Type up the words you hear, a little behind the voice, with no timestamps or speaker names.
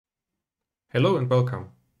Hello and welcome.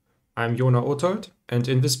 I'm Jona Otholt, and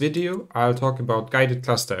in this video I'll talk about guided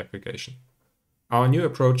cluster aggregation, our new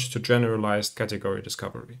approach to generalized category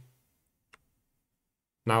discovery.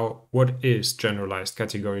 Now, what is generalized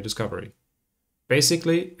category discovery?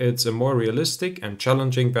 Basically, it's a more realistic and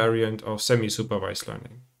challenging variant of semi-supervised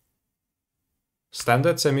learning.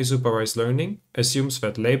 Standard semi-supervised learning assumes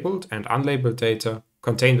that labeled and unlabeled data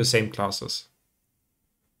contain the same classes.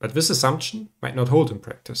 But this assumption might not hold in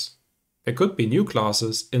practice. There could be new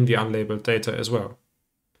classes in the unlabeled data as well.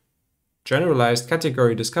 Generalized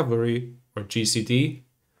category discovery, or GCD,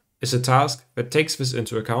 is a task that takes this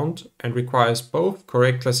into account and requires both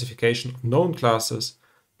correct classification of known classes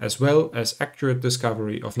as well as accurate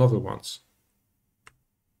discovery of novel ones.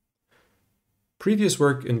 Previous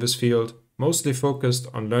work in this field mostly focused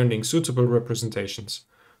on learning suitable representations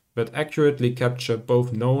that accurately capture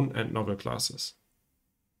both known and novel classes.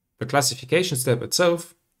 The classification step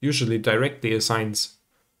itself usually directly assigns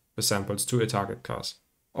the samples to a target class,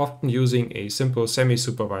 often using a simple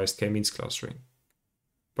semi-supervised k-means clustering.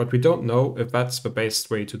 But we don't know if that's the best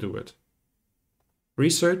way to do it.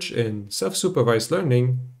 Research in self-supervised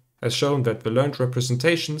learning has shown that the learned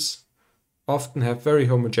representations often have very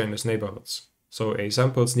homogeneous neighborhoods, so a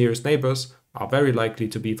sample's nearest neighbors are very likely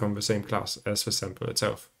to be from the same class as the sample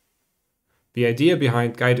itself. The idea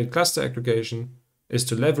behind guided cluster aggregation is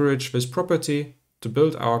to leverage this property to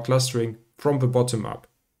build our clustering from the bottom up,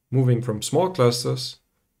 moving from small clusters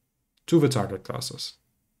to the target classes.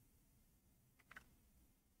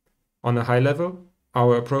 On a high level,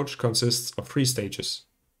 our approach consists of 3 stages.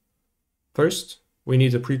 First, we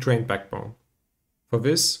need a pre-trained backbone. For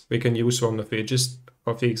this, we can use one of the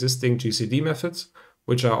existing GCD methods,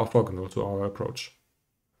 which are orthogonal to our approach.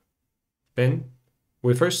 Then,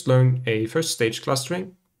 we first learn a first stage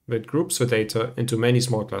clustering that groups the data into many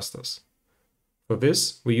small clusters. For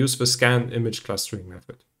this, we use the scan image clustering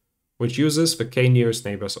method, which uses the k-nearest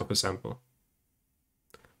neighbors of a sample.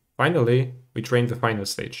 Finally, we train the final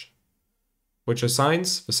stage, which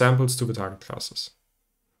assigns the samples to the target classes.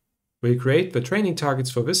 We create the training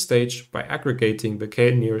targets for this stage by aggregating the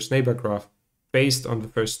k-nearest neighbor graph based on the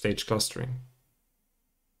first stage clustering.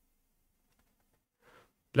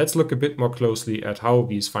 Let's look a bit more closely at how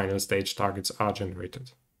these final stage targets are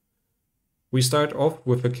generated. We start off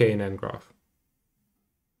with the k-n graph.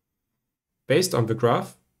 Based on the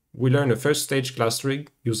graph, we learn a first stage clustering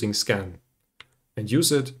using scan and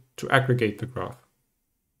use it to aggregate the graph.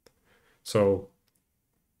 So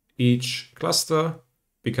each cluster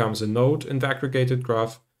becomes a node in the aggregated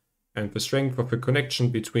graph, and the strength of the connection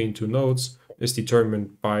between 2 nodes is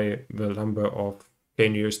determined by the number of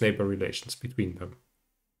k-nearest neighbor relations between them.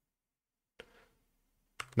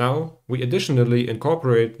 Now, we additionally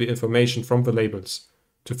incorporate the information from the labels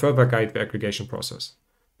to further guide the aggregation process.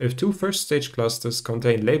 If 2 first stage clusters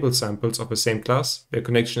contain labeled samples of the same class, their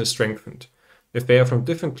connection is strengthened. If they are from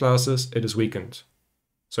different classes, it is weakened.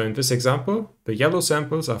 So in this example, the yellow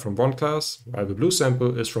samples are from one class, while the blue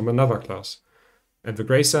sample is from another class, and the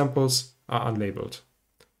gray samples are unlabeled.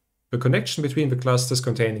 The connection between the clusters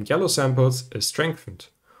containing yellow samples is strengthened,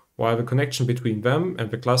 while the connection between them and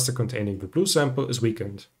the cluster containing the blue sample is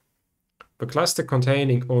weakened. The cluster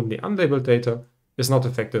containing only unlabeled data is not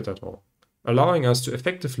affected at all, allowing us to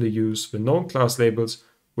effectively use the known class labels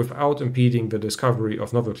without impeding the discovery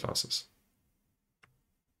of novel classes.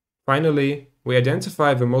 Finally, we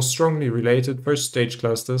identify the most strongly related first stage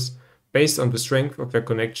clusters based on the strength of their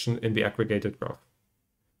connection in the aggregated graph.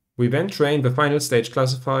 We then train the final stage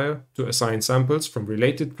classifier to assign samples from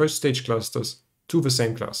related first stage clusters to the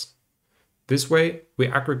same class. This way, we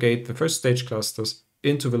aggregate the first stage clusters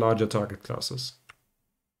into the larger target classes.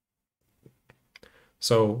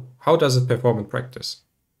 So, how does it perform in practice?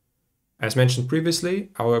 As mentioned previously,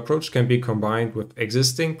 our approach can be combined with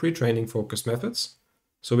existing pre-training focused methods,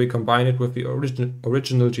 so we combine it with the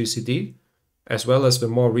original GCD, as well as the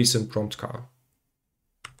more recent prompt car.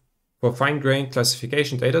 For fine-grained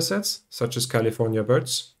classification datasets, such as California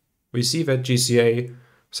birds, we see that GCA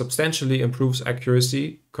substantially improves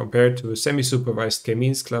accuracy compared to the semi-supervised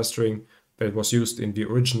k-means clustering that was used in the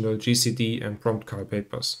original GCD and prompt car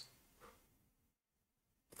papers.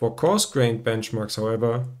 For coarse-grained benchmarks,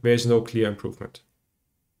 however, there is no clear improvement.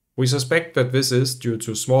 We suspect that this is due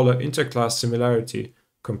to smaller interclass similarity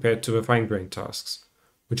compared to the fine-grained tasks,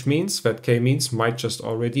 which means that k-means might just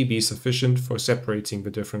already be sufficient for separating the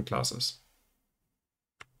different classes.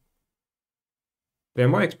 There are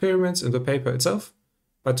more experiments in the paper itself,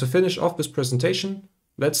 but to finish off this presentation,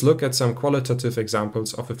 let's look at some qualitative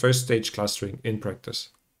examples of the first stage clustering in practice.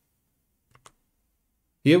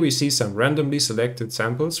 Here we see some randomly selected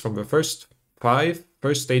samples from the first 5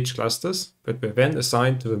 first stage clusters that were then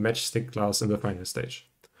assigned to the matchstick class in the final stage.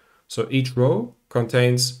 So each row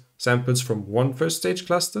contains samples from one first stage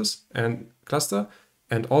cluster,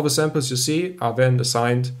 and all the samples you see are then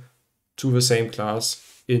assigned to the same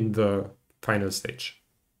class in the final stage.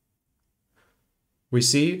 We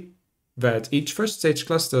see that each first stage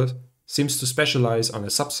cluster seems to specialize on a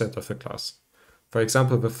subset of the class. For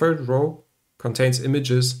example, the third row contains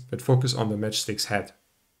images that focus on the matchstick's head.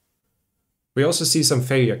 We also see some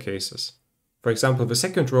failure cases. For example, the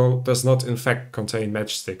second row does not in fact contain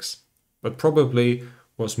matchsticks, but probably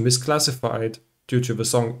was misclassified due to the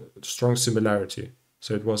strong similarity.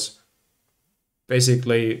 So it was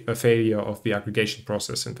basically a failure of the aggregation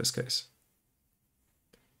process in this case.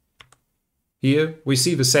 Here we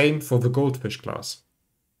see the same for the goldfish class.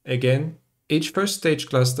 Again, each first stage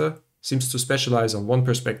cluster seems to specialize on one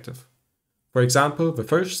perspective. For example, the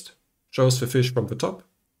first shows the fish from the top,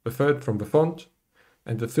 the third from the front,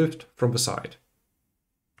 and the fifth from the side.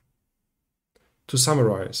 To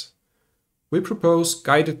summarize, we propose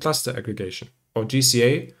guided cluster aggregation, or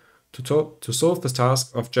GCA, to solve the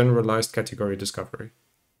task of generalized category discovery.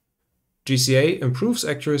 GCA improves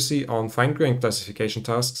accuracy on fine-grained classification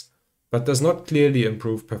tasks, but does not clearly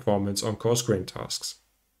improve performance on coarse-grained tasks.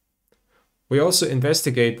 We also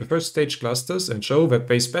investigate the first stage clusters and show that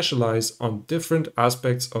they specialize on different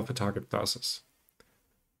aspects of the target classes.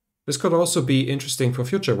 This could also be interesting for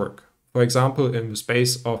future work, for example in the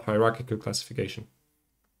space of hierarchical classification.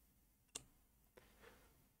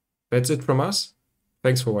 That's it from us.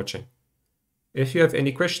 Thanks for watching. If you have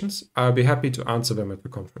any questions, I'll be happy to answer them at the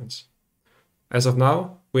conference. As of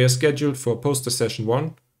now, we are scheduled for poster session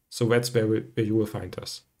 1, so that's where you will find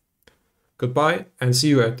us. Goodbye and see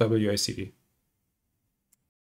you at WACD.